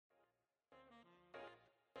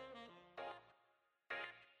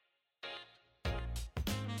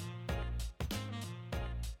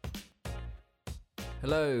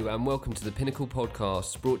Hello and welcome to the Pinnacle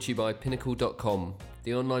Podcast, brought to you by Pinnacle.com,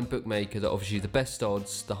 the online bookmaker that offers you the best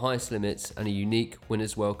odds, the highest limits and a unique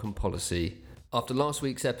winner's welcome policy. After last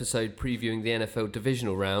week's episode previewing the NFL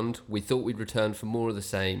divisional round, we thought we'd return for more of the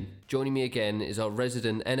same. Joining me again is our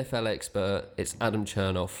resident NFL expert, it's Adam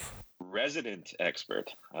Chernoff. Resident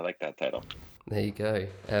expert. I like that title. There you go.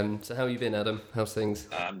 So how you been, Adam? How's things?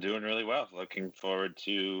 I'm doing really well. Looking forward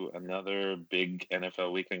to another big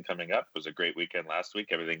NFL weekend coming up. It was a great weekend last week.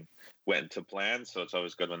 Everything went to plan, so it's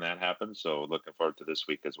always good when that happens. So looking forward to this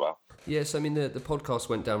week as well. Yes, I mean, the podcast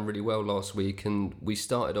went down really well last week, and we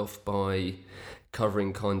started off by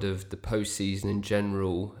covering kind of the postseason in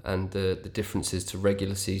general and the differences to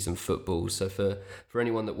regular season football. So for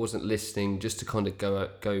anyone that wasn't listening, just to kind of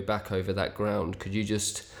go back over that ground, could you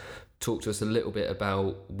just talk to us a little bit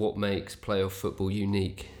about what makes playoff football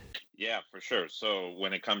unique? Yeah, for sure. So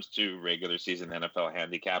when it comes to regular season NFL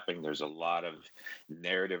handicapping, there's a lot of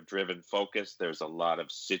narrative-driven focus. There's a lot of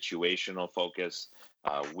situational focus.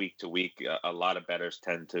 Week to week, a lot of bettors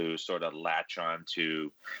tend to sort of latch on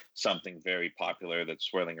to something very popular that's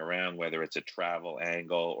swirling around, whether it's a travel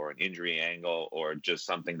angle or an injury angle or just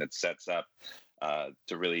something that sets up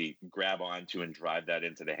to really grab onto and drive that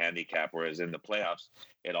into the handicap. Whereas in the playoffs,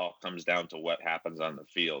 it all comes down to what happens on the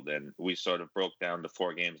field. And we sort of broke down the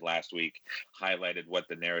 4 games last week, highlighted what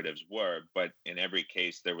the narratives were. But in every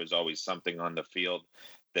case, there was always something on the field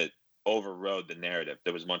that overrode the narrative,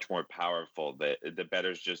 that was much more powerful, that the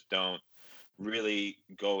bettors just don't really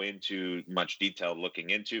go into much detail looking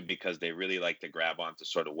into, because they really like to grab onto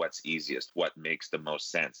sort of what's easiest, what makes the most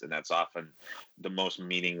sense. And that's often the most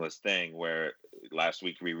meaningless thing, where last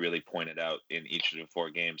week we really pointed out in each of the 4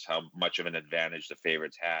 games how much of an advantage the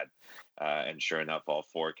favorites had. And sure enough, all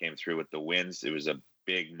 4 came through with the wins. It was a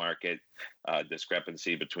big market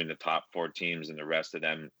discrepancy between the top 4 teams and the rest of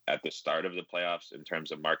them at the start of the playoffs in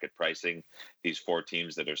terms of market pricing. These 4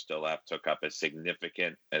 teams that are still left took up a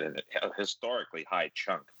significant and a historically high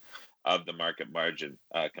chunk of the market margin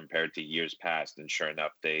compared to years past. And sure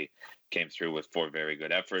enough, they came through with 4 very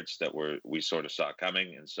good efforts that we sort of saw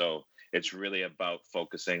coming. And so it's really about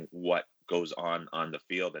focusing what goes on the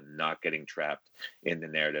field and not getting trapped in the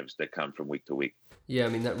narratives that come from week to week. Yeah, I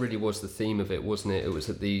mean, that really was the theme of it, wasn't it? It was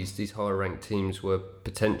that these higher ranked teams were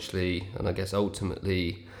potentially, and I guess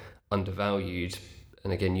ultimately, undervalued.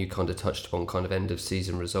 And again, you kind of touched upon kind of end of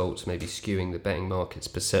season results, maybe skewing the betting market's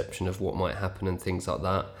perception of what might happen and things like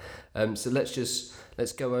that. So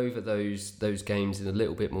let's go over those games in a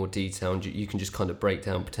little bit more detail, and you can just kind of break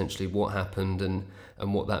down potentially what happened and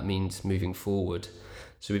what that means moving forward.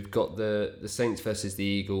 So we've got the Saints versus the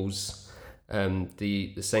Eagles.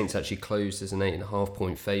 The Saints actually closed as an 8.5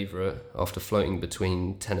 point favourite after floating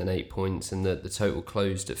between 10 and 8 points, and the total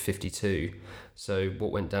closed at 52. So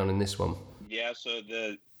what went down in this one? Yeah, so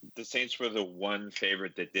the Saints were the one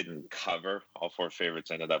favorite that didn't cover. All 4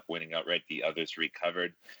 favorites ended up winning outright. The other 3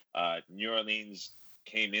 covered. New Orleans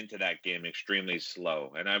came into that game extremely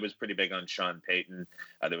slow, and I was pretty big on Sean Payton.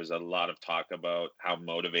 There was a lot of talk about how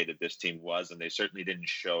motivated this team was, and they certainly didn't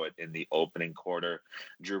show it in the opening quarter.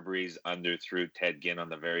 Drew Brees underthrew Ted Ginn on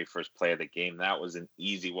the very first play of the game. That was an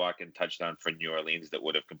easy walk-in touchdown for New Orleans that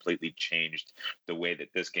would have completely changed the way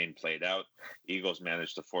that this game played out. Eagles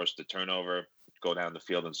managed to force the turnover, go down the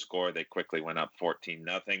field and score. They quickly went up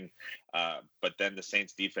 14-0. But then the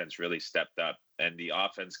Saints defense really stepped up, and the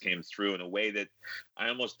offense came through in a way that I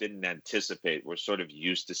almost didn't anticipate. We're sort of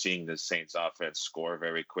used to seeing the Saints offense score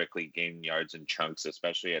very quickly, gain yards in chunks,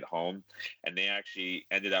 especially at home. And they actually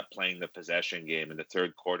ended up playing the possession game. In the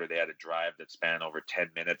third quarter, they had a drive that spanned over 10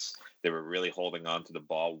 minutes. They were really holding on to the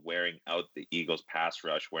ball, wearing out the Eagles' pass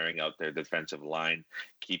rush, wearing out their defensive line,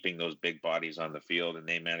 keeping those big bodies on the field. And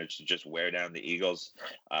they managed to just wear down the Eagles.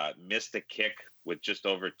 Missed a kick with just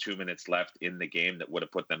over 2 minutes left in the game that would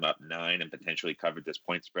have put them up 9 and potentially covered this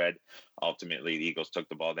point spread. Ultimately, the Eagles took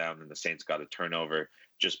the ball down and the Saints got a turnover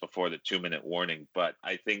just before the 2-minute warning. But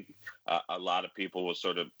I think a lot of people will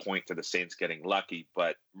sort of point to the Saints getting lucky.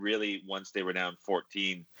 But really, once they were down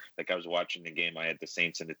 14, like I was watching the game, I had the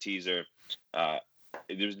Saints in the teaser.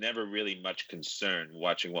 There was never really much concern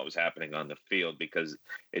watching what was happening on the field, because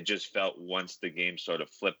it just felt once the game sort of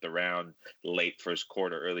flipped around late first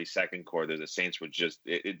quarter, early second quarter, the Saints were just,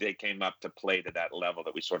 they came up to play to that level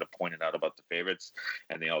that we sort of pointed out about the favorites,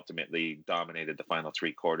 and they ultimately dominated the final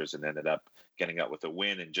 3 quarters and ended up getting out with a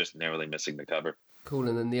win and just narrowly missing the cover. Cool.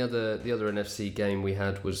 And then the other NFC game we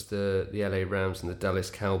had was the LA Rams and the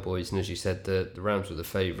Dallas Cowboys. And as you said, the Rams were the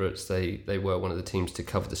favourites. They were one of the teams to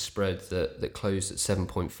cover the spread that closed at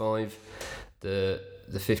 7.5.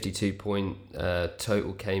 The 52 point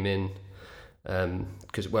total came in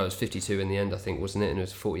Because, well, it was 52 in the end, I think, wasn't it? And it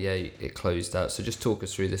was 48 it closed out. So just talk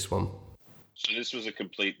us through this one. So this was a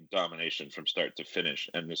complete domination from start to finish,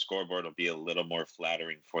 and the scoreboard will be a little more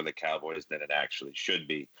flattering for the Cowboys than it actually should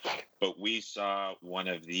be. But we saw one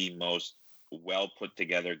of the most well put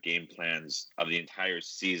together game plans of the entire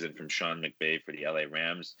season from Sean McVay for the LA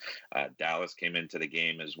Rams. Dallas came into the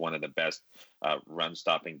game as one of the best run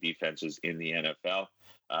stopping defenses in the NFL.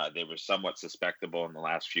 They were somewhat suspectable in the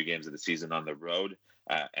last few games of the season on the road.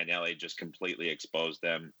 And LA just completely exposed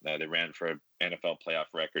them. They ran for an NFL playoff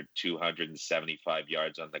record 275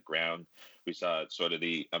 yards on the ground. We saw sort of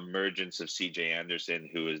the emergence of C.J. Anderson,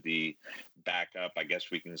 who is the backup. I guess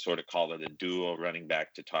we can sort of call it a duo running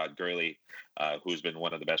back to Todd Gurley, who's been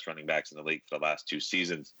one of the best running backs in the league for the last 2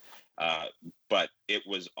 seasons. But it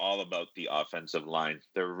was all about the offensive line.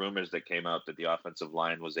 There were rumors that came out that the offensive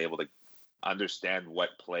line was able to understand what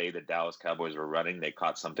play the Dallas Cowboys were running. They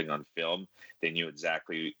caught something on film. They knew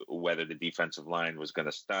exactly whether the defensive line was going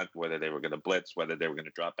to stunt, whether they were going to blitz, whether they were going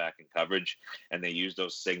to drop back in coverage. And they used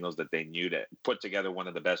those signals that they knew to put together one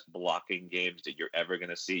of the best blocking games that you're ever going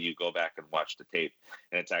to see. You go back and watch the tape,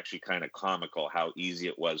 and it's actually kind of comical how easy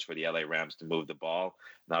it was for the LA Rams to move the ball.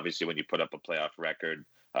 And obviously when you put up a playoff record,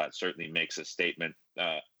 it certainly makes a statement.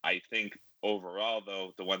 I think overall,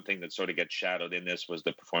 though, the one thing that sort of gets shadowed in this was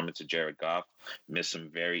the performance of Jared Goff. Missed some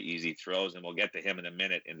very easy throws, and we'll get to him in a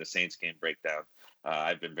minute in the Saints game breakdown.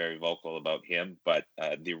 I've been very vocal about him, but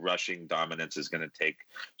the rushing dominance is going to take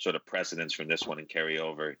sort of precedence from this one and carry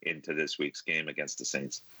over into this week's game against the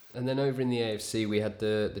Saints. And then over in the AFC, we had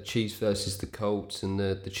the Chiefs versus the Colts, and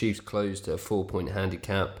the Chiefs closed at a 4-point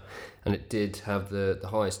handicap, and it did have the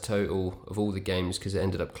highest total of all the games because it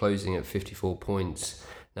ended up closing at 54 points.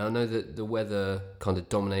 Now, I know that the weather kind of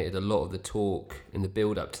dominated a lot of the talk in the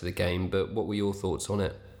build-up to the game, but what were your thoughts on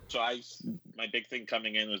it? So my big thing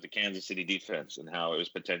coming in was the Kansas City defense and how it was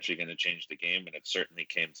potentially going to change the game, and it certainly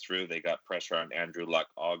came through. They got pressure on Andrew Luck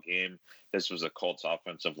all game. This was a Colts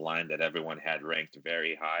offensive line that everyone had ranked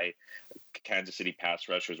very high. Kansas City pass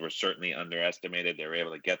rushers were certainly underestimated. They were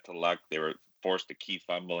able to get to Luck. They were forced a key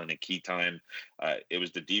fumble in a key time. It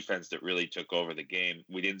was the defense that really took over the game.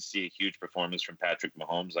 We didn't see a huge performance from Patrick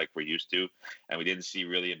Mahomes like we're used to, and we didn't see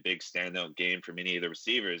really a big standout game from any of the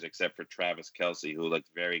receivers except for Travis Kelce, who looked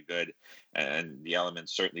very good, and the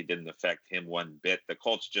elements certainly didn't affect him one bit. The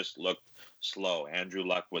Colts just looked slow. Andrew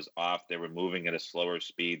Luck was off. They were moving at a slower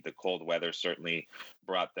speed. The cold weather certainly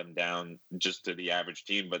brought them down just to the average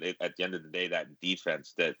team, but at the end of the day, that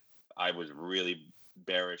defense that I was really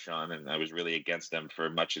bearish on, and I was really against them for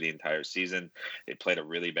much of the entire season. They played a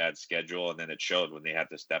really bad schedule, and then it showed when they had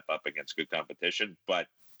to step up against good competition. But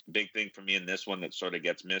big thing for me in this one that sort of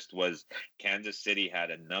gets missed was Kansas City had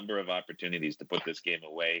a number of opportunities to put this game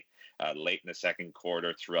away late in the second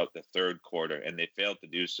quarter, throughout the third quarter, and they failed to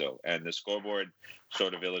do so. And the scoreboard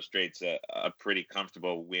sort of illustrates a pretty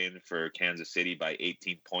comfortable win for Kansas City by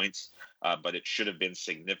 18 points, but it should have been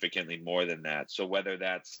significantly more than that. So whether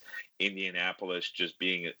that's Indianapolis just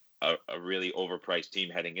being a really overpriced team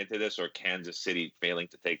heading into this, or Kansas City failing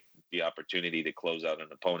to take the opportunity to close out an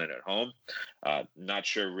opponent at home, not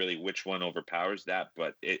sure really which one overpowers that,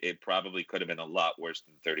 but it probably could have been a lot worse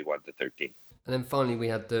than 31-13. And then finally we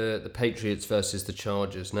had the Patriots versus the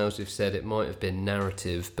Chargers. Now, as we've said, it might have been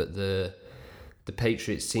narrative, but the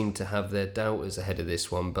Patriots seemed to have their doubters ahead of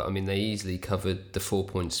this one. But I mean, they easily covered the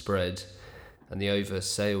 4-point spread, and the over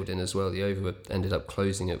sailed in as well. The over ended up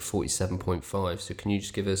closing at 47.5. So can you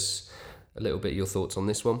just give us a little bit of your thoughts on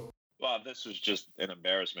this one? Well, this was just an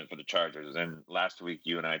embarrassment for the Chargers. And last week,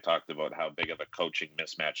 you and I talked about how big of a coaching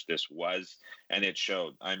mismatch this was, and it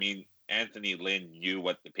showed. I mean, Anthony Lynn knew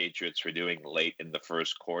what the Patriots were doing late in the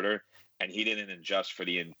first quarter, and he didn't adjust for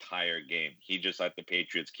the entire game. He just let the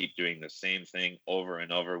Patriots keep doing the same thing over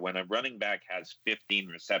and over. When a running back has 15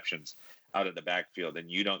 receptions out of the backfield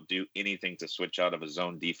and you don't do anything to switch out of a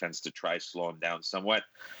zone defense to try slow him down somewhat,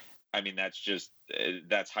 I mean,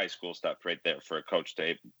 that's high school stuff right there for a coach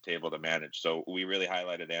to able to manage. So we really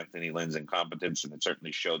highlighted Anthony Lynn's incompetence, and it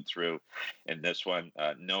certainly showed through in this one.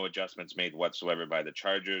 No adjustments made whatsoever by the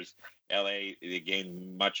Chargers. LA, they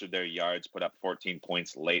gained much of their yards, put up 14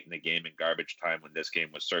 points late in the game in garbage time when this game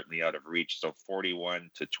was certainly out of reach. So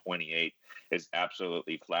 41-28 is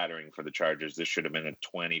absolutely flattering for the Chargers. This should have been a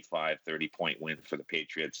 25, 30-point win for the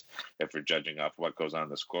Patriots if we're judging off what goes on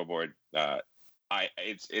the scoreboard.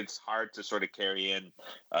 it's hard to sort of carry in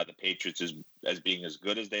the Patriots as being as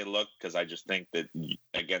good as they look, because I just think that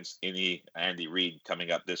against any Andy Reid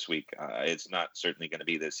coming up this week, it's not certainly going to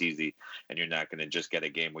be this easy, and you're not going to just get a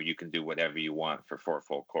game where you can do whatever you want for 4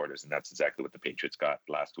 full quarters, and that's exactly what the Patriots got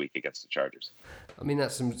last week against the Chargers. I mean,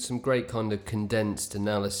 that's some great kind of condensed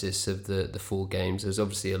analysis of the 4 games. There's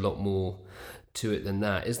obviously a lot more to it than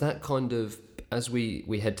that. Is that kind of, as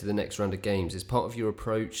we head to the next round of games, is part of your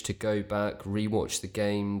approach to go back, rewatch the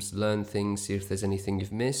games, learn things, see if there's anything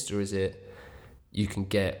you've missed, or is it you can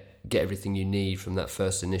get everything you need from that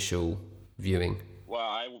first initial viewing? Well,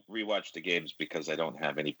 I rewatch the games because I don't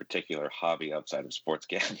have any particular hobby outside of sports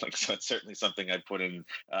gambling, so it's certainly something I put in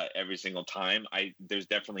every single time. There's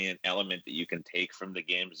definitely an element that you can take from the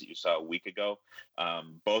games that you saw a week ago.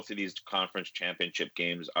 Both of these conference championship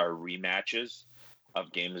games are rematches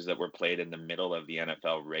of games that were played in the middle of the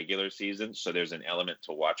NFL regular season, so there's an element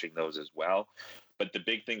to watching those as well. But the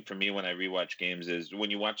big thing for me when I rewatch games is when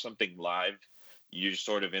you watch something live, you're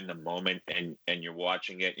sort of in the moment and you're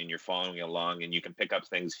watching it and you're following along and you can pick up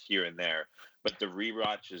things here and there. But the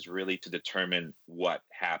rewatch is really to determine what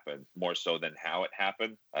happened more so than how it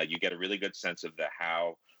happened. You get a really good sense of the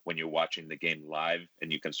how when you're watching the game live,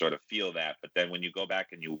 and you can sort of feel that. But then when you go back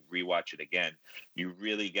and you rewatch it again, you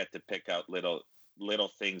really get to pick out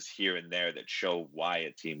little things here and there that show why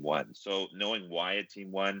a team won. So knowing why a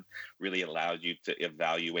team won really allows you to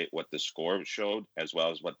evaluate what the score showed as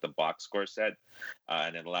well as what the box score said.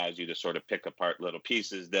 And it allows you to sort of pick apart little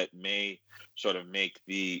pieces that may sort of make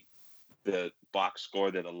the box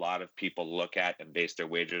score that a lot of people look at and base their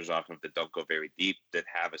wagers off of that don't go very deep, that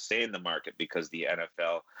have a say in the market because the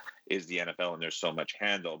NFL is the NFL and there's so much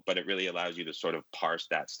handle. But it really allows you to sort of parse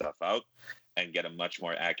that stuff out and get a much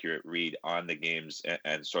more accurate read on the games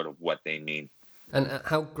and sort of what they mean. And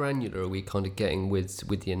how granular are we kind of getting with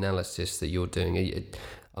the analysis that you're doing?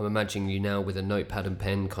 I'm imagining you now with a notepad and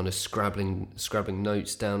pen, kind of scrabbling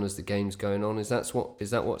notes down as the game's going on. Is that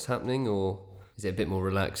what's happening, or is it a bit more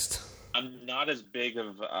relaxed? I'm not as big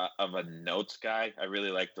of a notes guy. I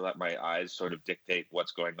really like to let my eyes sort of dictate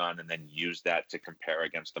what's going on and then use that to compare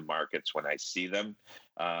against the markets when I see them.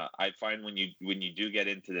 I find when you do get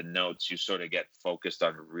into the notes, you sort of get focused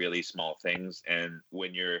on really small things. And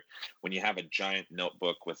when you have a giant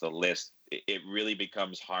notebook with a list, it really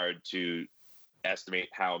becomes hard to estimate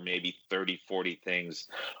how maybe 30, 40 things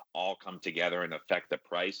all come together and affect the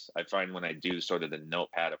price. I find when I do sort of the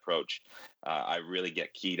notepad approach, I really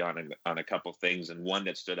get keyed on a couple things. And one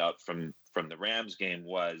that stood out from the Rams game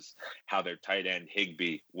was how their tight end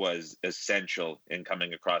Higbee was essential in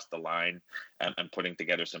coming across the line and putting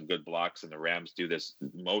together some good blocks. And the Rams do this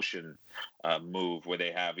motion move where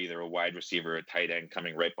they have either a wide receiver or a tight end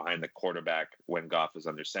coming right behind the quarterback when Goff is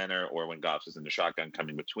under center, or when Goff is in the shotgun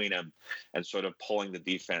coming between them, and sort of pulling the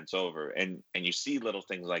defense over. And you see little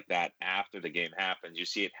things like that after the game happens. You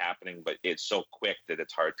see it happening, but it's so quick that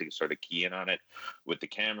it's hard to sort of key in on it with the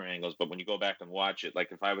camera angles. But when you go back and watch it,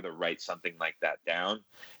 like if I were to write something like that down,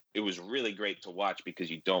 it was really great to watch because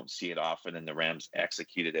you don't see it often, and the Rams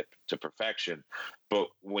executed it to perfection. But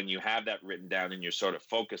when you have that written down and you're sort of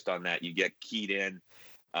focused on that, you get keyed in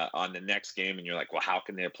on the next game, and you're like, well, how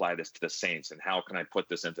can they apply this to the Saints, and how can I put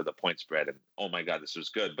this into the point spread? And oh my God, this was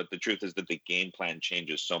good. But the truth is that the game plan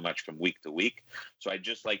changes so much from week to week. So I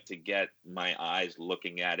just like to get my eyes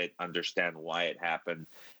looking at it, understand why it happened,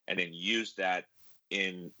 and then use that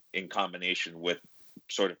in combination with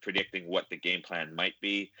sort of predicting what the game plan might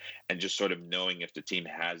be, and just sort of knowing if the team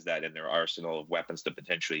has that in their arsenal of weapons to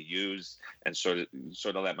potentially use, and sort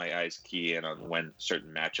of let my eyes key in on when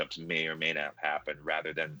certain matchups may or may not happen,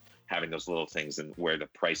 rather than having those little things and where the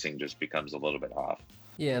pricing just becomes a little bit off.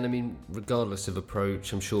 Yeah, and I mean, regardless of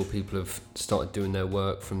approach, I'm sure people have started doing their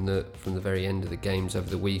work from the very end of the games over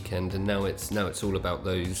the weekend, and now it's all about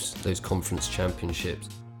those conference championships.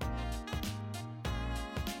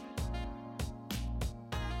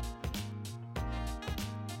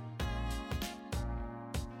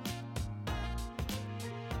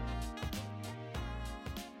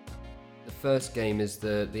 First game is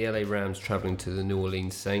the LA Rams travelling to the New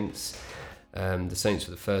Orleans Saints. The Saints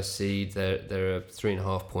are the first seed. They're a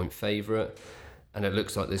 3.5 point favourite, and it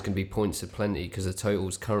looks like there's going to be points aplenty because the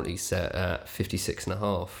total's currently set at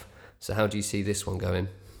 56.5. So how do you see this one going?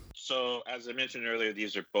 So, as I mentioned earlier,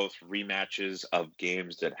 these are both rematches of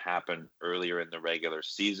games that happened earlier in the regular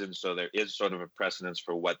season. So there is sort of a precedence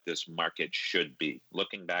for what this market should be.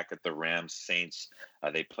 Looking back at the Rams Saints,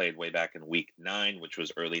 they played way back in week 9, which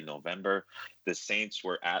was early November. The Saints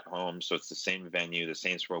were at home, so it's the same venue. The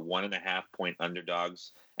Saints were 1.5 point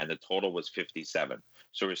underdogs, and the total was 57.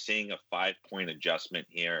 So we're seeing a 5 point adjustment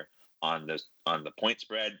here on the point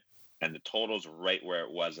spread, and the total's right where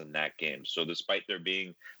it was in that game. So despite there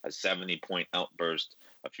being a 70-point outburst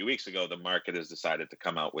a few weeks ago, the market has decided to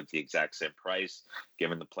come out with the exact same price.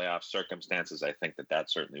 Given the playoff circumstances, I think that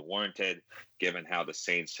that's certainly warranted. Given how the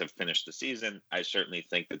Saints have finished the season, I certainly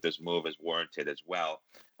think that this move is warranted as well,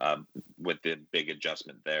 with the big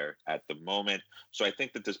adjustment there at the moment. So I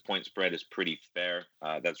think that this point spread is pretty fair.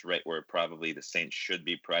 That's right where probably the Saints should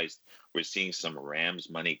be priced. We're seeing some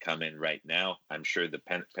Rams money come in right now. I'm sure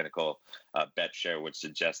the Pinnacle bet share would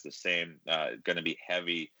suggest the same. Going to be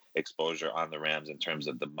heavy exposure on the Rams in terms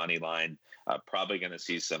of the money line. Probably going to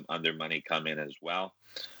see some under money come in as well.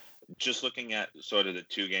 Just looking at sort of the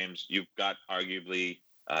two games, you've got arguably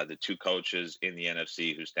the two coaches in the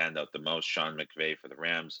NFC who stand out the most, Sean McVay for the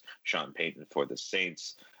Rams, Sean Payton for the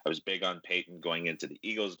Saints. I was big on Payton going into the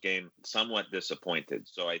Eagles game, somewhat disappointed.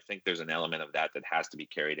 So I think there's an element of that has to be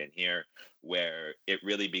carried in here, where it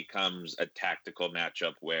really becomes a tactical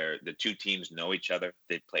matchup where the two teams know each other,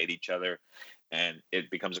 they played each other, and it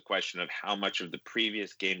becomes a question of how much of the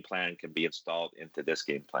previous game plan can be installed into this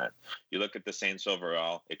game plan. You look at the Saints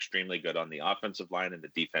overall, extremely good on the offensive line and the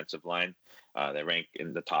defensive line. They rank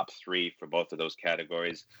in the top 3 for both of those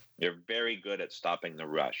categories. They're very good at stopping the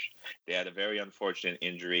rush. They had a very unfortunate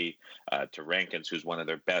injury to Rankins, who's one of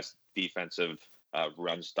their best defensive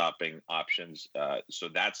run-stopping options. So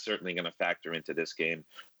that's certainly going to factor into this game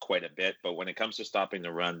quite a bit. But when it comes to stopping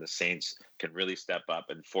the run, the Saints can really step up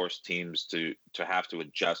and force teams to have to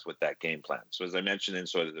adjust with that game plan. So as I mentioned in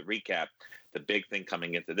sort of the recap, the big thing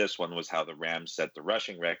coming into this one was how the Rams set the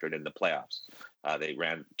rushing record in the playoffs. They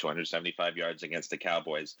ran 275 yards against the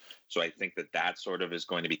Cowboys. So I think that sort of is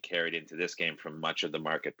going to be carried into this game from much of the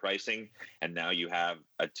market pricing. And now you have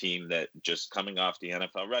a team that just coming off the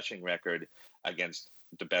NFL rushing record against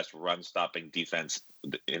the best run-stopping defense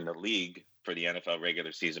in the league for the NFL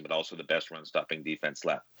regular season, but also the best run-stopping defense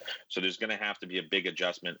left. So there's going to have to be a big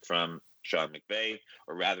adjustment from Sean McVay,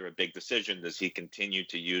 or rather a big decision. Does he continue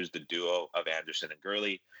to use the duo of Anderson and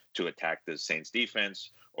Gurley to attack the Saints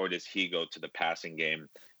defense, or does he go to the passing game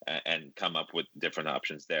and come up with different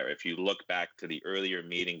options there? If you look back to the earlier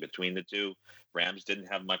meeting between the two, Rams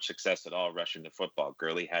didn't have much success at all rushing the football.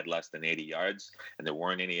 Gurley had less than 80 yards, and there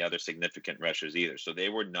weren't any other significant rushers either. So they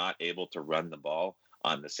were not able to run the ball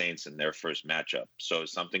on the Saints in their first matchup. So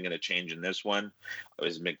is something going to change in this one?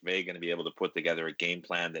 Is McVay going to be able to put together a game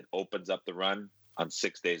plan that opens up the run on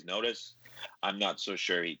 6 days' notice? I'm not so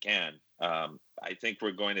sure he can. I think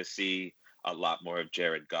we're going to see a lot more of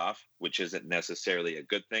Jared Goff, which isn't necessarily a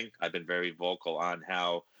good thing. I've been very vocal on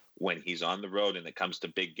how when he's on the road and it comes to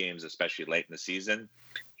big games, especially late in the season,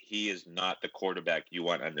 he is not the quarterback you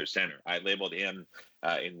want under center. I labeled him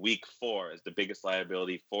in week 4 as the biggest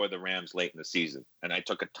liability for the Rams late in the season. And I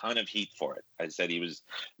took a ton of heat for it. I said he was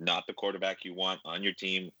not the quarterback you want on your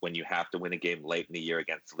team when you have to win a game late in the year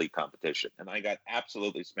against elite competition. And I got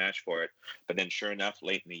absolutely smashed for it. But then sure enough,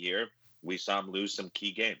 late in the year, we saw him lose some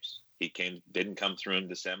key games. He didn't come through in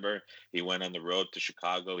December. He went on the road to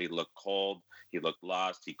Chicago. He looked cold. He looked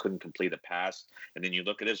lost. He couldn't complete a pass. And then you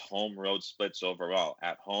look at his home road splits overall.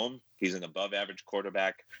 At home, he's an above average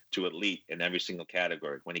quarterback to elite in every single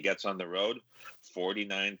category. When he gets on the road,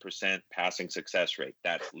 49% passing success rate.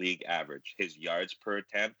 That's league average. His yards per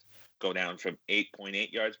attempt go down from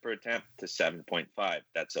 8.8 yards per attempt to 7.5.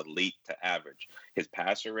 That's elite to average. His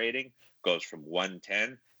passer rating goes from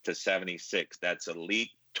 110 to 76. That's elite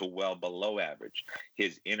to well below average.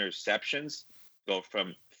 His interceptions go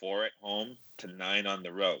from 4 at home to 9 on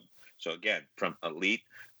the road. So again, from elite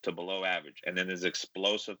to below average. And then his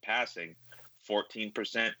explosive passing,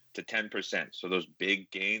 14% to 10%. So those big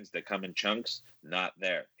gains that come in chunks, not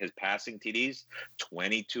there. His passing TDs,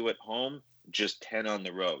 22 at home, just 10 on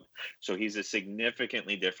the road. So he's a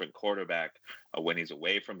significantly different quarterback when he's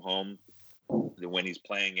away from home than when he's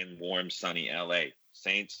playing in warm, sunny LA.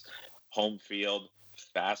 Saints, home field,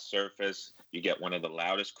 fast surface. You get one of the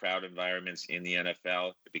loudest crowd environments in the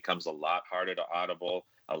NFL. It becomes a lot harder to audible,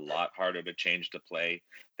 a lot harder to change the play.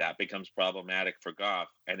 That becomes problematic for Goff.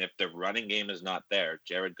 And if the running game is not there,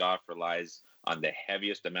 Jared Goff relies on the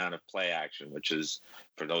heaviest amount of play action, which is,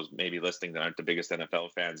 for those maybe listening that aren't the biggest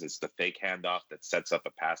NFL fans, it's the fake handoff that sets up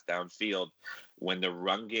a pass downfield. When the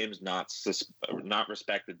run game's not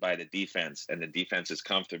respected by the defense and the defense is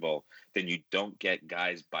comfortable, then you don't get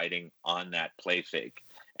guys biting on that play fake.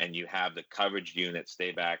 And you have the coverage unit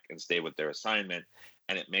stay back and stay with their assignment,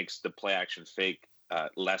 and it makes the play action fake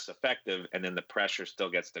less effective, and then the pressure still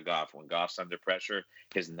gets to Goff. When Goff's under pressure,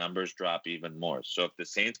 his numbers drop even more. So if the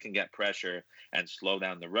Saints can get pressure and slow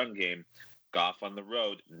down the run game, Goff on the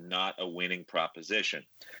road, not a winning proposition.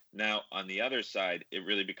 Now, on the other side, it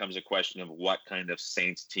really becomes a question of what kind of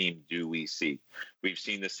Saints team do we see? We've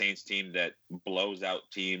seen the Saints team that blows out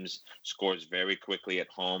teams, scores very quickly at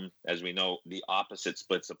home. As we know, the opposite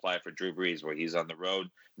splits apply for Drew Brees, where he's on the road,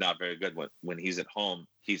 not very good. When he's at home,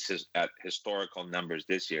 he's at historical numbers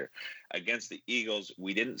this year. Against the Eagles,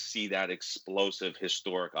 we didn't see that explosive,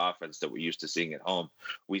 historic offense that we're used to seeing at home.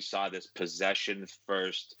 We saw this possession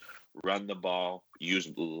first, run the ball, use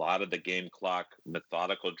a lot of the game clock,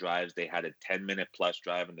 methodical drives. They had a 10-minute plus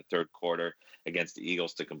drive in the third quarter against the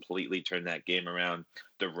Eagles to completely turn that game around.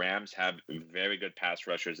 The Rams have very good pass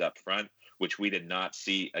rushers up front, which we did not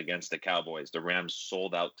see against the Cowboys. The Rams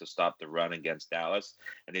sold out to stop the run against Dallas,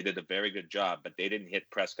 and they did a very good job, but they didn't hit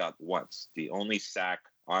Prescott once. The only sack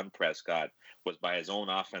on Prescott was by his own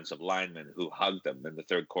offensive lineman, who hugged him in the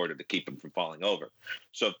third quarter to keep him from falling over.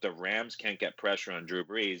 So if the Rams can't get pressure on Drew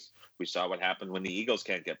Brees, we saw what happened when the Eagles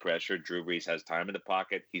can't get pressure. Drew Brees has time in the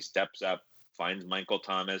pocket. He steps up, finds Michael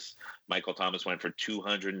Thomas. Michael Thomas went for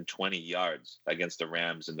 220 yards against the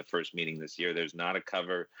Rams in the first meeting this year. There's not a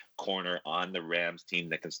cover corner on the Rams team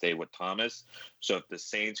that can stay with Thomas. So if the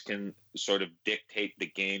Saints can sort of dictate the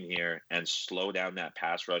game here and slow down that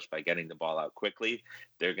pass rush by getting the ball out quickly,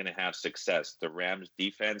 they're going to have success. The Rams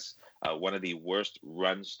defense, one of the worst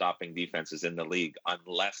run-stopping defenses in the league,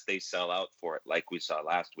 unless they sell out for it like we saw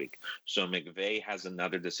last week. So McVay has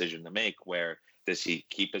another decision to make where does he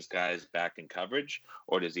keep his guys back in coverage,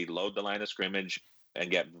 or does he load the line of scrimmage and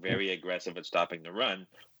get very aggressive at stopping the run?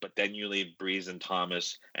 But then you leave Brees and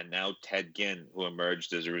Thomas, and now Ted Ginn, who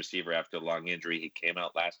emerged as a receiver after a long injury. He came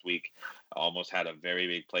out last week, almost had a very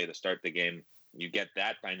big play to start the game. You get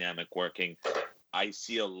that dynamic working. I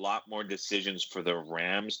see a lot more decisions for the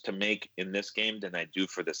Rams to make in this game than I do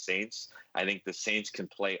for the Saints. I think the Saints can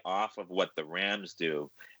play off of what the Rams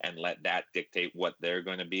do and let that dictate what they're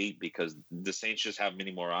going to be, because the Saints just have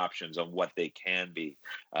many more options on what they can be.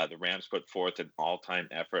 The Rams put forth an all-time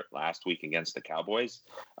effort last week against the Cowboys.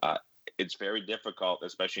 It's very difficult,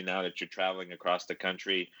 especially now that you're traveling across the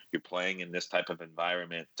country, you're playing in this type of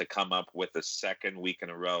environment, to come up with a second week in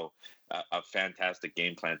a row a fantastic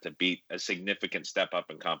game plan to beat a significant step up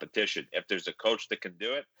in competition. If there's a coach that can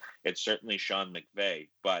do it, it's certainly Sean McVay.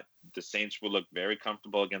 But the Saints will look very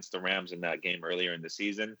comfortable against the Rams in that game earlier in the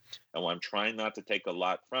season. And while I'm trying not to take a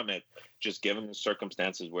lot from it, just given the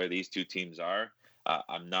circumstances where these two teams are,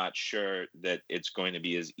 I'm not sure that it's going to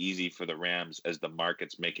be as easy for the Rams as the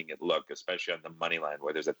market's making it look, especially on the money line,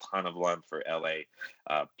 where there's a ton of love for LA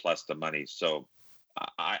plus the money. So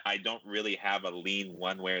I don't really have a lean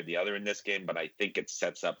one way or the other in this game, but I think it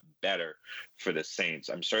sets up better for the Saints.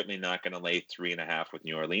 I'm certainly not going to lay 3.5 with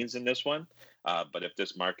New Orleans in this one. But if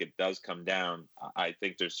this market does come down, I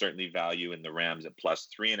think there's certainly value in the Rams at plus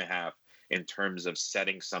 3.5 in terms of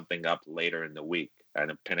setting something up later in the week. And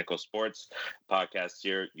a Pinnacle Sports podcast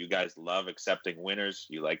here, you guys love accepting winners.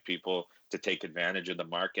 You like people to take advantage of the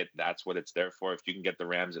market. That's what it's there for. If you can get the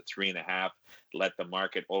Rams at 3.5, let the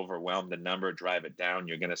market overwhelm the number, drive it down,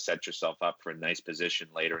 you're going to set yourself up for a nice position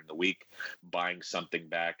later in the week, buying something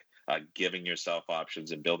back, giving yourself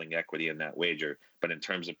options and building equity in that wager. But in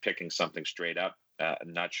terms of picking something straight up,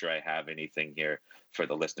 I'm not sure I have anything here for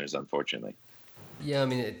the listeners, unfortunately. Yeah, I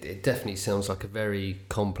mean, it definitely sounds like a very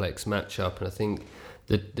complex matchup, and I think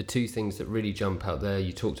the two things that really jump out there,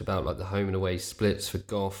 you talked about like the home and away splits for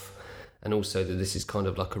Goff, and also that this is kind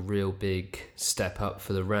of like a real big step up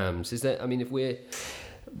for the Rams. Is there, I mean, if we're,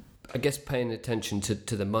 I guess, paying attention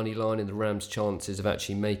to the money line and the Rams' chances of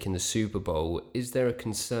actually making the Super Bowl, is there a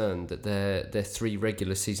concern that their 3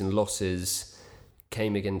 regular season losses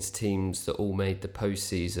came against teams that all made the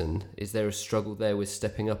postseason? Is there a struggle there with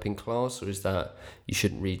stepping up in class, or is that you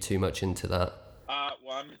shouldn't read too much into that?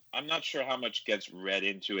 Well, I'm not sure how much gets read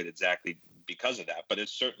into it exactly because of that, but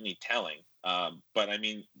it's certainly telling. But I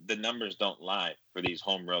mean, the numbers don't lie for these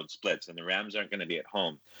home road splits, and the Rams aren't going to be at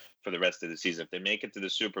home for the rest of the season. If they make it to the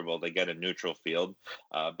Super Bowl, they get a neutral field.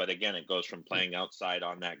 But again, it goes from playing outside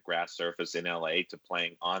on that grass surface in LA to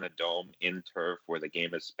playing on a dome in turf where the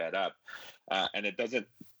game is sped up. And it doesn't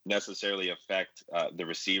necessarily affect the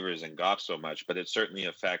receivers and Goff so much, but it certainly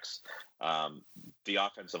affects the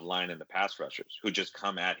offensive line and the pass rushers, who just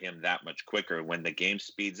come at him that much quicker. When the game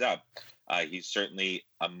speeds up, he's certainly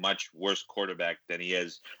a much worse quarterback than he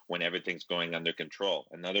is when everything's going under control.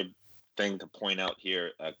 Another thing to point out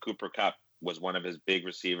here, Cooper Kupp was one of his big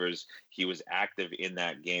receivers. He was active in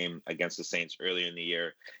that game against the Saints earlier in the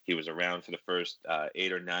year. He was around for the first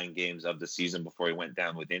 8 or 9 games of the season before he went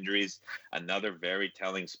down with injuries. Another very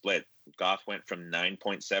telling split. Goff went from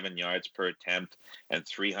 9.7 yards per attempt and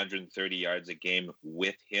 330 yards a game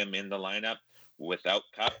with him in the lineup. Without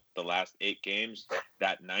Kupp, the last 8 games,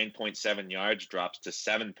 that 9.7 yards drops to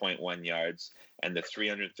 7.1 yards, and the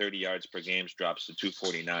 330 yards per game drops to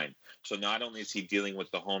 249. So not only is he dealing with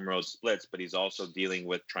the home road splits, but he's also dealing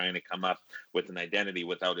with trying to come up with an identity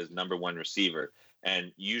without his number one receiver.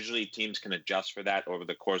 And usually teams can adjust for that over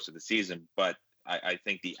the course of the season, but I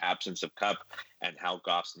think the absence of Kupp and how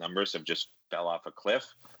Goff's numbers have just fell off a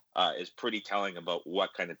cliff is pretty telling about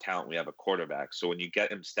what kind of talent we have at quarterback. So when you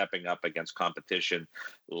get him stepping up against competition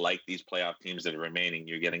like these playoff teams that are remaining,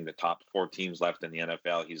 you're getting the top 4 teams left in the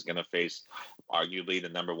NFL. He's going to face arguably the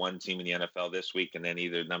number 1 team in the NFL this week, and then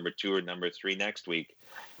either number 2 or number 3 next week.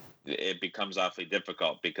 It becomes awfully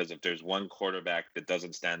difficult because if there's one quarterback that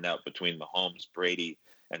doesn't stand out between Mahomes, Brady,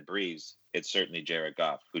 and Breeze, it's certainly Jared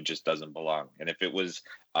Goff, who just doesn't belong. And if it was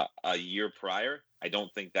a year prior, I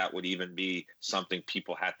don't think that would even be something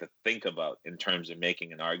people had to think about in terms of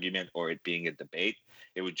making an argument or it being a debate.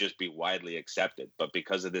 It would just be widely accepted. But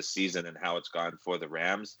because of this season and how it's gone for the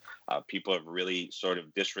Rams, people have really sort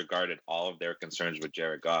of disregarded all of their concerns with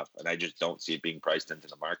Jared Goff. And I just don't see it being priced into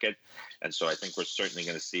the market. And so I think we're certainly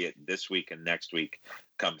going to see it this week and next week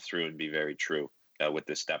come through and be very true with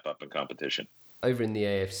this step up in competition. Over in the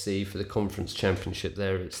AFC for the conference championship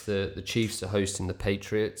there, it's the Chiefs are hosting the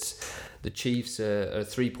Patriots. The Chiefs are a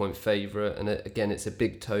 3-point favourite, and again, it's a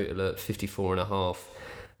big total at 54.5.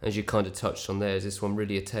 As you kind of touched on there, is this one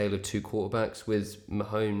really a tale of 2 quarterbacks with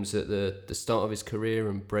Mahomes at the start of his career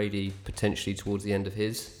and Brady potentially towards the end of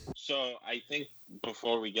his? So I think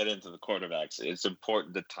before we get into the quarterbacks, it's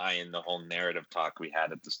important to tie in the whole narrative talk we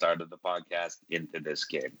had at the start of the podcast into this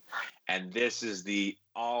game. And this is the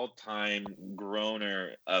all-time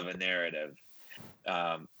groaner of a narrative.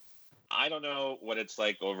 I don't know what it's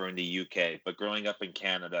like over in the UK, but growing up in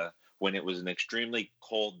Canada, when it was an extremely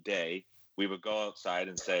cold day, we would go outside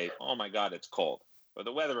and say, oh my God, it's cold. Or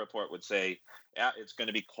the weather report would say, yeah, it's going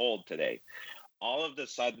to be cold today. All of a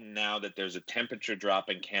sudden now that there's a temperature drop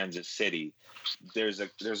in Kansas City, there's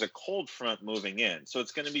a cold front moving in. So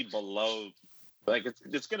it's going to be below, like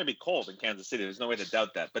it's going to be cold in Kansas City. There's no way to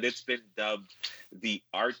doubt that. But it's been dubbed the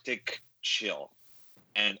Arctic chill.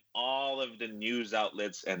 And all of the news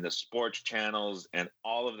outlets and the sports channels and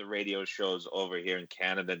all of the radio shows over here in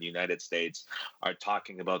Canada and the United States are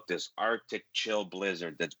talking about this Arctic chill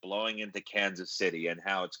blizzard that's blowing into Kansas City and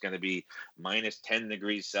how it's going to be minus 10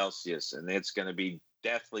 degrees Celsius and it's going to be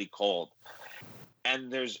deathly cold.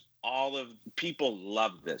 And there's people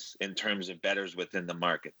love this in terms of bettors within the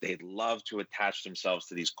market. They love to attach themselves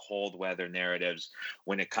to these cold weather narratives.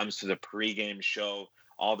 When it comes to the pregame show,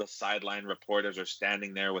 all the sideline reporters are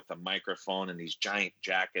standing there with a microphone and these giant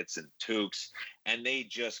jackets and toques, and they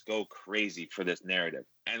just go crazy for this narrative.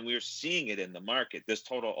 And we're seeing it in the market. This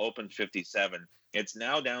total opened 57. It's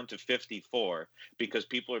now down to 54 because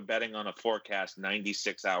people are betting on a forecast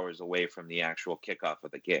 96 hours away from the actual kickoff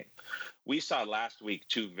of the game. We saw last week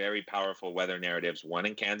 2 very powerful weather narratives, one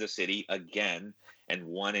in Kansas City again and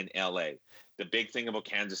one in LA. The big thing about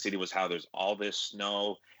Kansas City was how there's all this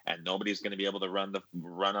snow and nobody's going to be able to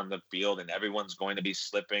run on the field and everyone's going to be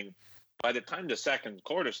slipping. By the time the second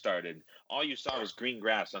quarter started, all you saw was green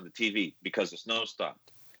grass on the TV because the snow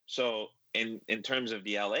stopped. So in terms of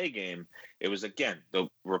the LA game, it was, again, the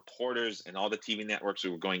reporters and all the TV networks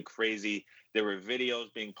who were going crazy. There were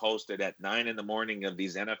videos being posted at 9 a.m. of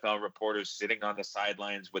these NFL reporters sitting on the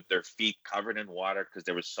sidelines with their feet covered in water because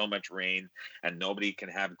there was so much rain and nobody can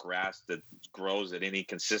have grass that grows at any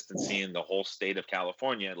consistency in the whole state of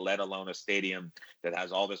California, let alone a stadium that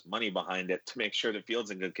has all this money behind it to make sure the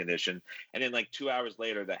field's in good condition. And then like 2 hours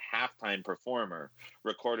later, the halftime performer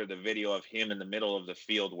recorded a video of him in the middle of the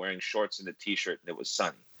field wearing shorts and a t-shirt and it was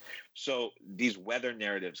sunny. So these weather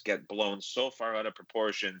narratives get blown so far out of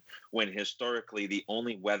proportion when historically the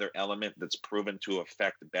only weather element that's proven to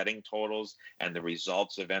affect betting totals and the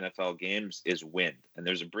results of NFL games is wind. And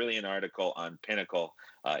there's a brilliant article on Pinnacle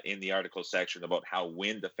in the article section about how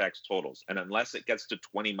wind affects totals. And unless it gets to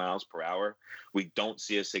 20 miles per hour, we don't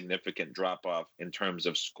see a significant drop off in terms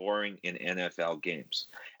of scoring in NFL games.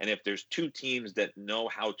 And if there's 2 teams that know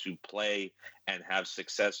how to play and have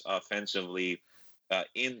success offensively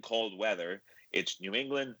in cold weather, it's New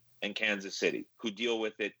England and Kansas City, who deal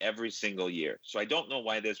with it every single year. So I don't know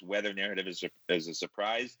why this weather narrative is a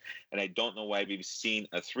surprise, and I don't know why we've seen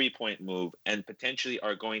a 3-point move and potentially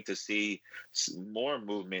are going to see more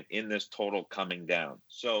movement in this total coming down.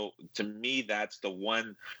 So to me, that's the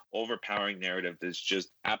one overpowering narrative that's just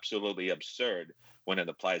absolutely absurd when it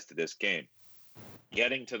applies to this game.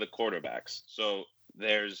 Getting to the quarterbacks. So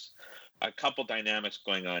there's a couple dynamics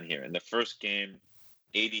going on here. In the first game,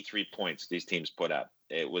 83 points these teams put up.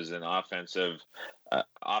 It was an offensive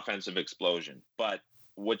explosion. But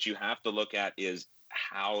what you have to look at is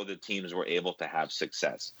how the teams were able to have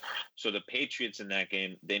success. So the Patriots in that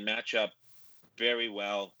game, they match up very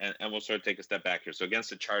well, and we'll sort of take a step back here. So against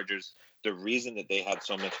the Chargers, the reason that they had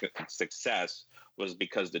so much success was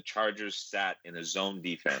because the Chargers sat in a zone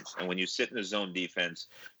defense. And when you sit in a zone defense,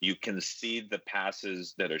 you can see the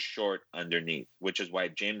passes that are short underneath, which is why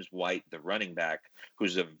James White, the running back,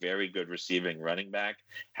 who's a very good receiving running back,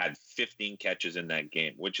 had 15 catches in that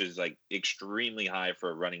game, which is like extremely high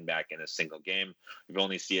for a running back in a single game. We've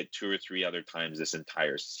only seen it 2 or 3 other times this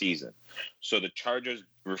entire season. So the Chargers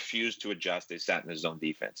refused to adjust. They sat in the zone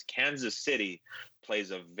defense. Kansas City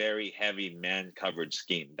plays a very heavy man coverage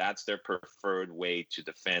scheme. That's their preferred way to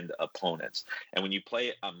defend opponents. And when you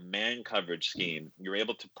play a man coverage scheme, you're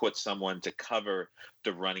able to put someone to cover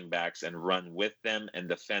the running backs and run with them and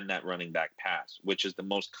defend that running back pass, which is the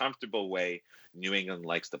most comfortable way New England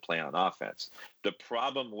likes to play on offense. The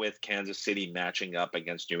problem with Kansas City matching up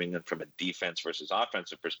against New England from a defense versus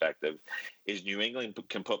offensive perspective is New England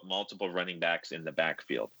can put multiple running backs in the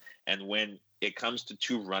backfield. And when it comes to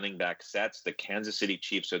 2 running back sets, the Kansas City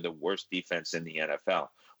Chiefs are the worst defense in the NFL.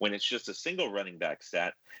 When it's just a single running back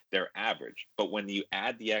set, they're average. But when you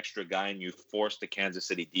add the extra guy and you force the Kansas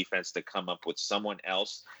City defense to come up with someone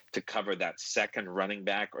else to cover that second running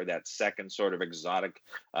back or that second sort of exotic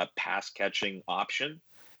pass catching option,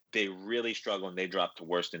 they really struggle and they drop to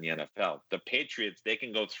worst in the NFL. The Patriots, they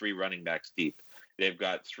can go 3 running backs deep. They've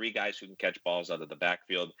got 3 guys who can catch balls out of the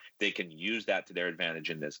backfield. They can use that to their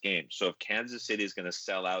advantage in this game. So if Kansas City is going to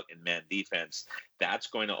sell out in man defense, that's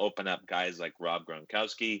going to open up guys like Rob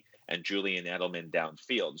Gronkowski and Julian Edelman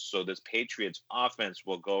downfield. So this Patriots offense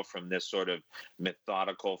will go from this sort of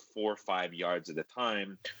methodical 4 or 5 yards at a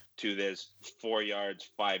time to this 4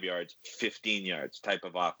 yards, 5 yards, 15 yards type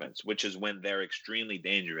of offense, which is when they're extremely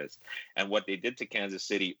dangerous. And what they did to Kansas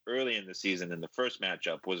City early in the season in the first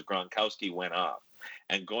matchup was Gronkowski went off.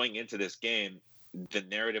 And going into this game, the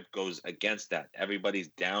narrative goes against that. Everybody's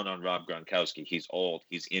down on Rob Gronkowski. He's old.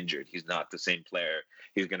 He's injured. He's not the same player.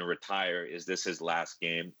 He's going to retire. Is this his last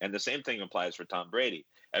game? And the same thing applies for Tom Brady.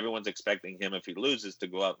 Everyone's expecting him, if he loses, to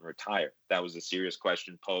go out and retire. That was a serious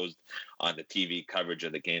question posed on the TV coverage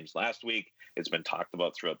of the games last week. It's been talked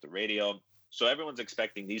about throughout the radio. So everyone's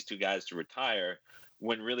expecting these 2 guys to retire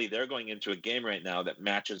when really they're going into a game right now that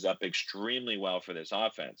matches up extremely well for this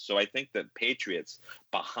offense. So I think that Patriots,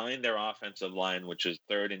 behind their offensive line, which is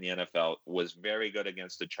 3rd in the NFL, was very good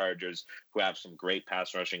against the Chargers, who have some great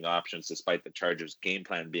pass rushing options despite the Chargers' game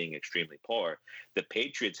plan being extremely poor. The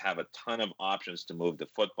Patriots have a ton of options to move the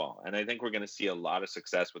football, and I think we're going to see a lot of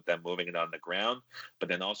success with them moving it on the ground, but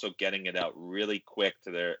then also getting it out really quick to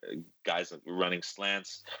their guys running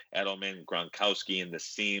slants, Edelman, Gronkowski in the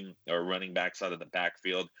seam, or running backs out of the backfield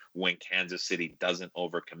when Kansas City doesn't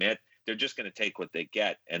overcommit. They're just going to take what they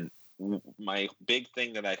get. And my big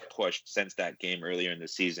thing that I've pushed since that game earlier in the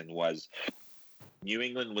season was New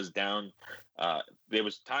England was down. They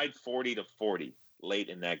was tied 40-40 late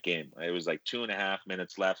in that game. It was like 2.5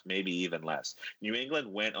 minutes left, maybe even less. New England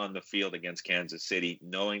went on the field against Kansas City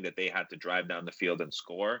knowing that they had to drive down the field and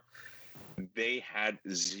score. They had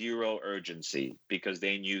zero urgency because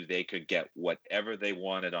they knew they could get whatever they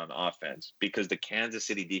wanted on offense because the Kansas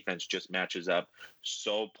City defense just matches up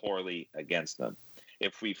so poorly against them.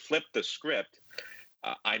 If we flip the script,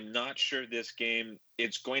 I'm not sure this game,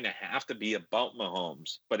 it's going to have to be about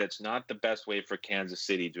Mahomes, but it's not the best way for Kansas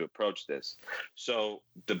City to approach this. So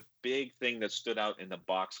the big thing that stood out in the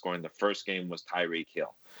box score in the first game was Tyreek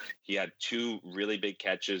Hill. He had 2 really big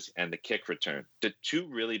catches and the kick return. The 2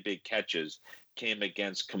 really big catches came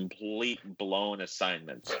against complete blown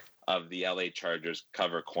assignments of the LA Chargers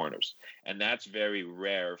cover corners. And that's very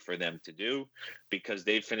rare for them to do because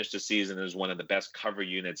they finished the season as one of the best cover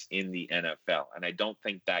units in the NFL. And I don't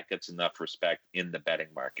think that gets enough respect in the betting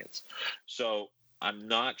markets. So I'm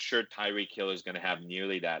not sure Tyreek Hill is going to have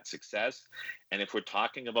nearly that success. And if we're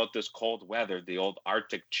talking about this cold weather, the old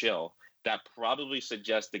Arctic chill, that probably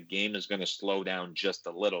suggests the game is going to slow down just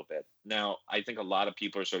a little bit. Now, I think a lot of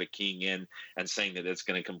people are sort of keying in and saying that it's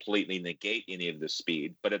going to completely negate any of the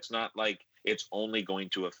speed, but it's not like it's only going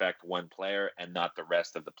to affect one player and not the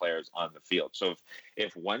rest of the players on the field. So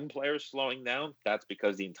if one player is slowing down, that's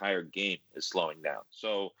because the entire game is slowing down.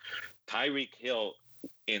 So Tyreek Hill,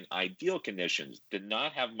 in ideal conditions, did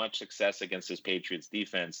not have much success against this Patriots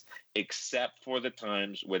defense, except for the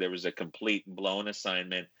times where there was a complete blown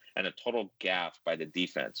assignment and a total gaffe by the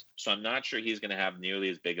defense. So I'm not sure he's going to have nearly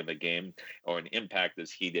as big of a game or an impact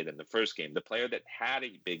as he did in the first game. The player that had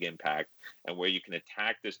a big impact and where you can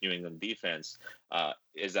attack this New England defense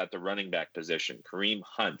is at the running back position. Kareem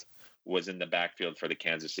Hunt was in the backfield for the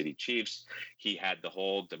Kansas City Chiefs. He had the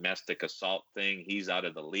whole domestic assault thing. He's out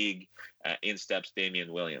of the league. In steps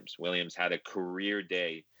Damian Williams. Williams had a career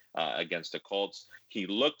day against the Colts. He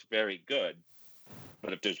looked very good.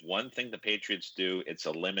 But if there's one thing the Patriots do, it's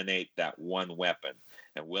eliminate that one weapon.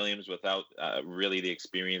 And Williams, without really the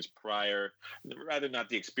experience prior, rather not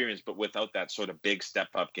the experience, but without that sort of big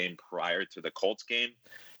step-up game prior to the Colts game,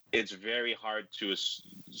 it's very hard to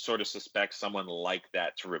sort of suspect someone like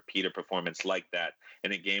that to repeat a performance like that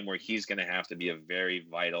in a game where he's going to have to be a very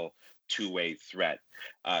vital two-way threat.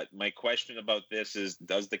 My question about this is,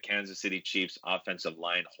 does the Kansas City Chiefs offensive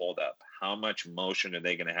line hold up? How much motion are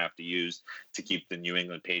they going to have to use to keep the New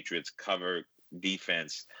England Patriots cover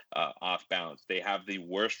defense off balance? They have the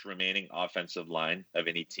worst remaining offensive line of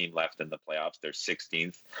any team left in the playoffs. They're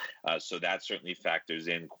 16th. So that certainly factors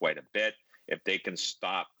in quite a bit. If they can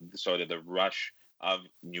stop sort of the rush of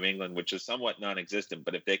New England, which is somewhat non-existent,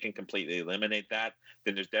 but if they can completely eliminate that,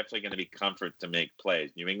 then there's definitely going to be comfort to make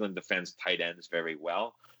plays. New England defends tight ends very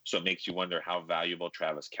well, so it makes you wonder how valuable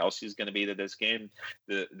Travis Kelce is going to be to this game.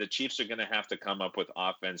 The Chiefs are going to have to come up with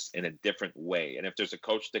offense in a different way, and if there's a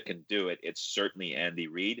coach that can do it, it's certainly Andy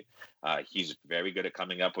Reid. He's very good at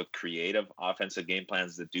coming up with creative offensive game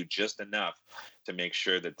plans that do just enough to make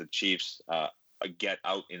sure that the Chiefs get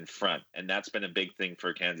out in front. And that's been a big thing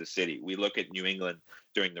for Kansas City. We look at New England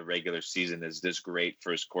during the regular season as this great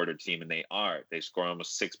first quarter team, and they are. They score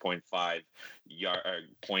almost 6.5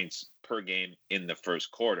 points per game in the first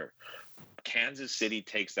quarter. Kansas City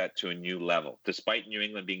takes that to a new level, despite New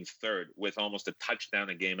England being third with almost a touchdown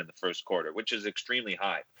a game in the first quarter, which is extremely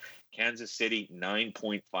high. Kansas City,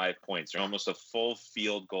 9.5 points. They're almost a full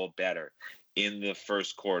field goal better in the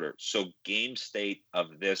first quarter. So game state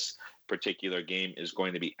of this particular game is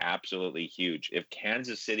going to be absolutely huge. If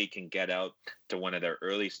Kansas City can get out to one of their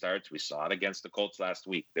early starts, we saw it against the Colts last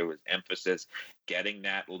week. There was emphasis getting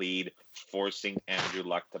that lead, forcing Andrew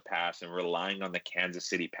Luck to pass, and relying on the Kansas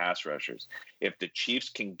City pass rushers. If the Chiefs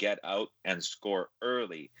can get out and score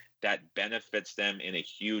early, that benefits them in a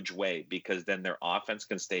huge way, because then their offense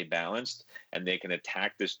can stay balanced and they can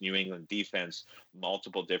attack this New England defense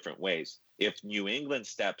multiple different ways. If New England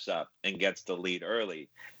steps up and gets the lead early,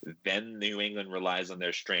 then New England relies on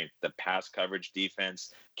their strength. The pass coverage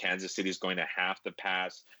defense, Kansas City is going to have to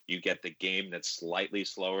pass. You get the game that's slightly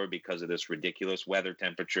slower because of this ridiculous weather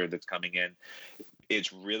temperature that's coming in.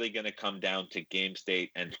 It's really going to come down to game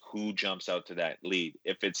state and who jumps out to that lead.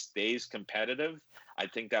 If it stays competitive, I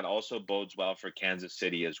think that also bodes well for Kansas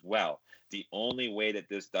City as well. The only way that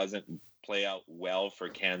this doesn't play out well for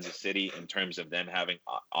Kansas City in terms of them having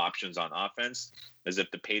options on offense is if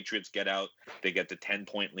the Patriots get out, they get the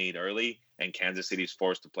 10-point lead early, and Kansas City's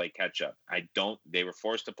forced to play catch up. They were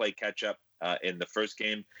forced to play catch up in the first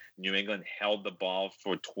game. New England held the ball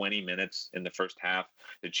for 20 minutes in the first half.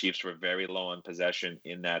 The Chiefs were very low on possession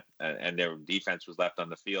in that, and their defense was left on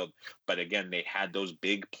the field. But again, they had those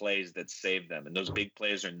big plays that saved them, and those big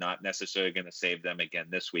plays are not necessarily going to save them again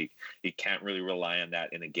this week. You can't really rely on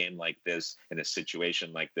that in a game like this, in a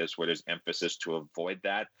situation like this, where there's emphasis to avoid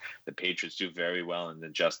that. The Patriots do very well in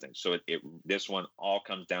adjusting. So this one all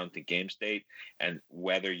comes down to game state, and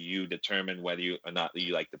whether you determine whether you or not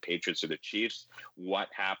you like the Patriots or the Chiefs. What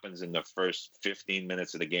happens in the first 15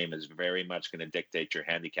 minutes of the game is very much going to dictate your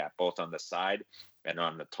handicap, both on the side and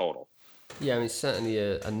on the total. Yeah, I mean, certainly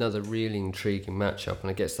another really intriguing matchup, and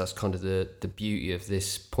I guess that's kind of the beauty of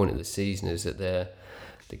this point of the season, is that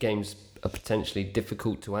the games are potentially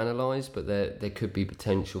difficult to analyse, but there could be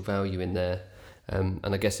potential value in there. And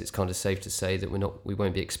I guess it's kind of safe to say that we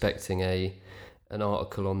won't be expecting an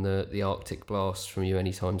article on the Arctic blast from you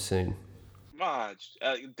anytime soon.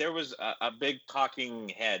 There was a big talking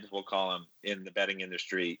head, we'll call him, in the betting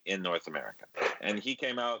industry in North America. And he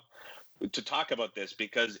came out to talk about this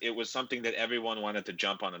because it was something that everyone wanted to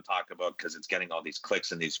jump on and talk about because it's getting all these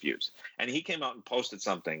clicks and these views. And he came out and posted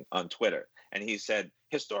something on Twitter. And he said,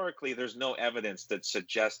 historically, there's no evidence that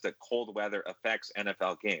suggests that cold weather affects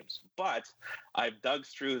NFL games. But I've dug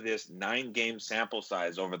through this 9-game sample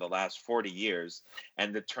size over the last 40 years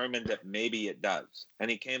and determined that maybe it does.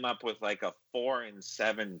 And he came up with like a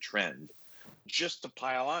 4-7 trend just to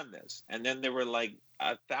pile on this. And then there were like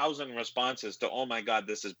 1,000 responses to, oh my God,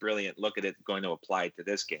 this is brilliant. Look at it going to apply to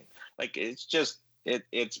this game. Like, it's just,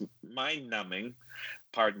 it's mind numbing,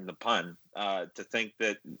 pardon the pun, to think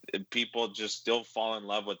that people just still fall in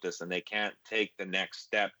love with this and they can't take the next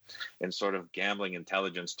step in sort of gambling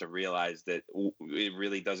intelligence to realize that it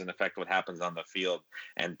really doesn't affect what happens on the field,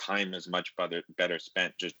 and time is much better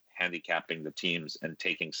spent just handicapping the teams and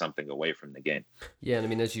taking something away from the game. Yeah, and I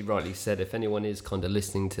mean, as you rightly said, if anyone is kind of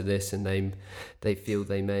listening to this and they feel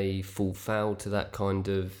they may fall foul to that kind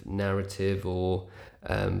of narrative or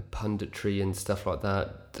punditry and stuff like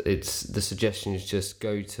that, it's the suggestion is just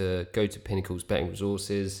go to Pinnacle's betting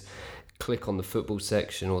resources, click on the football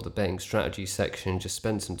section or the betting strategy section, just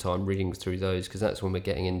spend some time reading through those, because that's when we're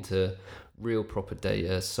getting into real proper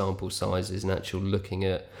data, sample sizes, and actual looking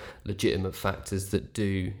at legitimate factors that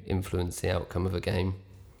do influence the outcome of a game.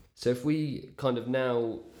 So if we kind of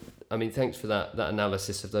now, I mean, thanks for that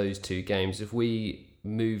analysis of those two games. If we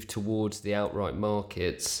move towards the outright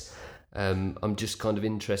markets, I'm just kind of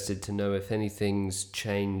interested to know if anything's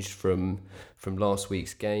changed from last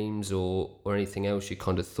week's games or anything else you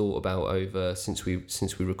kind of thought about over since we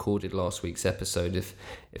recorded last week's episode.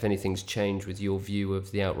 If anything's changed with your view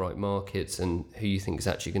of the outright markets and who you think is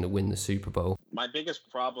actually going to win the Super Bowl. My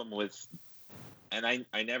biggest problem with, and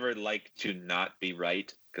I never like to not be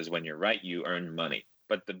right, because when you're right, you earn money.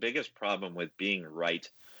 But the biggest problem with being right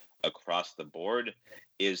across the board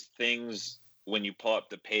is things, when you pull up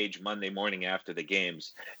the page Monday morning after the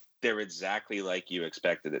games, they're exactly like you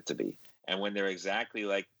expected it to be. And when they're exactly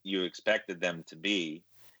like you expected them to be,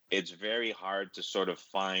 it's very hard to sort of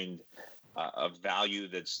find a value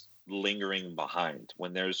that's lingering behind.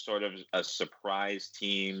 When there's sort of a surprise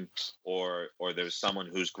team or there's someone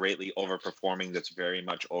who's greatly overperforming that's very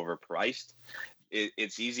much overpriced,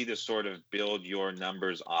 it's easy to sort of build your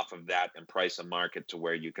numbers off of that and price a market to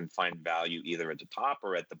where you can find value either at the top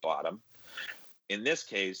or at the bottom. In this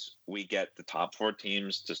case, we get the top four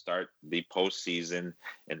teams to start the postseason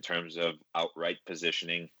in terms of outright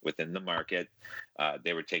positioning within the market.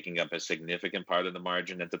 They were taking up a significant part of the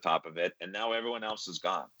margin at the top of it, and now everyone else is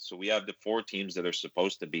gone. So we have the four teams that are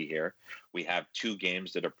supposed to be here. We have two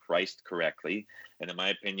games that are priced correctly. And in my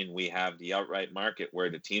opinion, we have the outright market where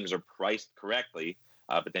the teams are priced correctly,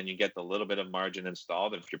 but then you get the little bit of margin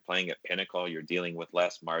installed. If you're playing at Pinnacle, you're dealing with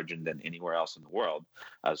less margin than anywhere else in the world.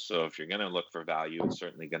 So if you're going to look for value, it's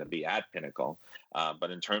certainly going to be at Pinnacle.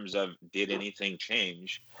 But in terms of did anything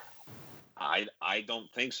change, I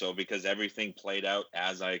don't think so, because everything played out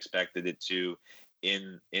as I expected it to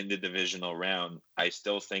in the divisional round. I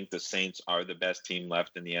still think the Saints are the best team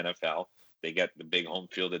left in the NFL. They get the big home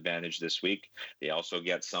field advantage this week. They also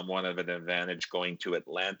get somewhat of an advantage going to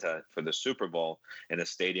Atlanta for the Super Bowl in a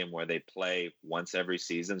stadium where they play once every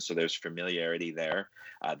season. So there's familiarity there.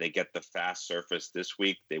 They get the fast surface this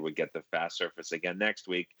week. They would get the fast surface again next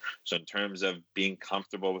week. So in terms of being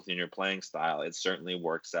comfortable within your playing style, it certainly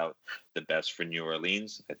works out the best for New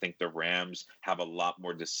Orleans. I think the Rams have a lot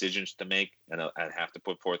more decisions to make and have to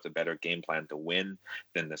put forth a better game plan to win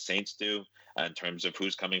than the Saints do. In terms of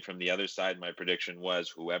who's coming from the other side, my prediction was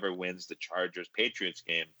whoever wins the Chargers-Patriots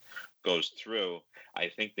game goes through. I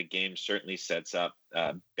think the game certainly sets up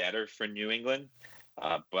better for New England,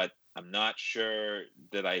 but I'm not sure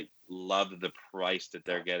that I love the price that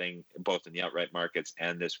they're getting both in the outright markets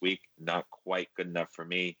and this week. Not quite good enough for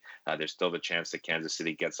me. There's still the chance that Kansas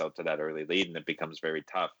City gets out to that early lead and it becomes very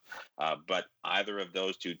tough. But either of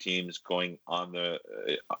those two teams going on the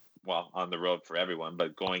road for everyone,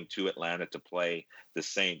 but going to Atlanta to play the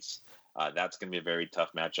Saints, that's going to be a very tough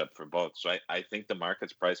matchup for both. So I think the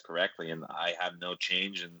market's priced correctly, and I have no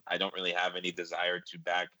change, and I don't really have any desire to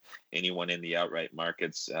back anyone in the outright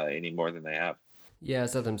markets any more than they have. Yeah,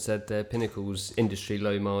 as Adam said, Pinnacle's industry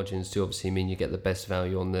low margins do obviously mean you get the best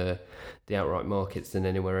value on the outright markets than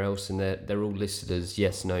anywhere else, and they're all listed as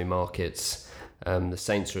yes/no markets. The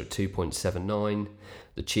Saints are at 2.79,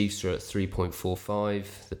 the Chiefs are at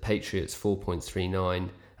 3.45, the Patriots 4.39,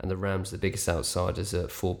 and the Rams, the biggest outsiders, at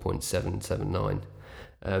 4.779.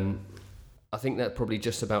 I think that probably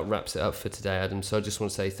just about wraps it up for today, Adam. So I just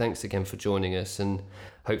want to say thanks again for joining us, and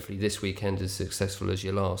hopefully this weekend is as successful as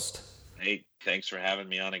your last. Hey, thanks for having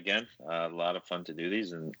me on again. A lot of fun to do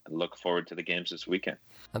these, and look forward to the games this weekend.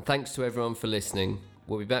 And thanks to everyone for listening.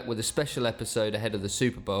 We'll be back with a special episode ahead of the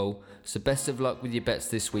Super Bowl, so best of luck with your bets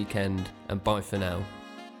this weekend, and bye for now.